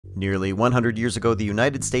Nearly 100 years ago, the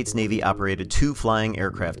United States Navy operated two flying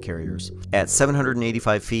aircraft carriers. At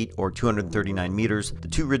 785 feet, or 239 meters, the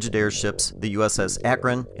two rigid airships, the USS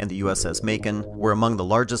Akron and the USS Macon, were among the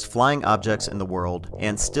largest flying objects in the world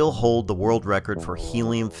and still hold the world record for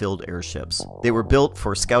helium-filled airships. They were built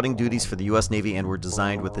for scouting duties for the U.S. Navy and were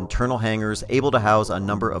designed with internal hangars able to house a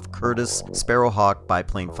number of Curtiss Sparrowhawk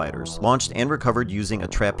biplane fighters, launched and recovered using a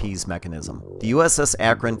trapeze mechanism. The USS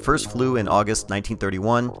Akron first flew in August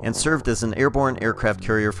 1931 and served as an airborne aircraft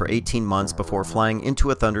carrier for 18 months before flying into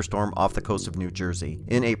a thunderstorm off the coast of New Jersey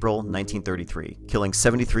in April 1933, killing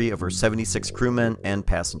 73 of her 76 crewmen and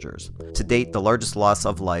passengers. To date, the largest loss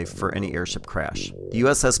of life for any airship crash. The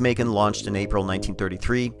USS Macon launched in April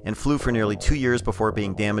 1933 and flew for nearly 2 years before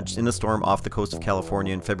being damaged in a storm off the coast of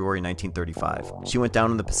California in February 1935. She went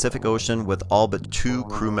down in the Pacific Ocean with all but 2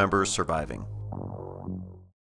 crew members surviving.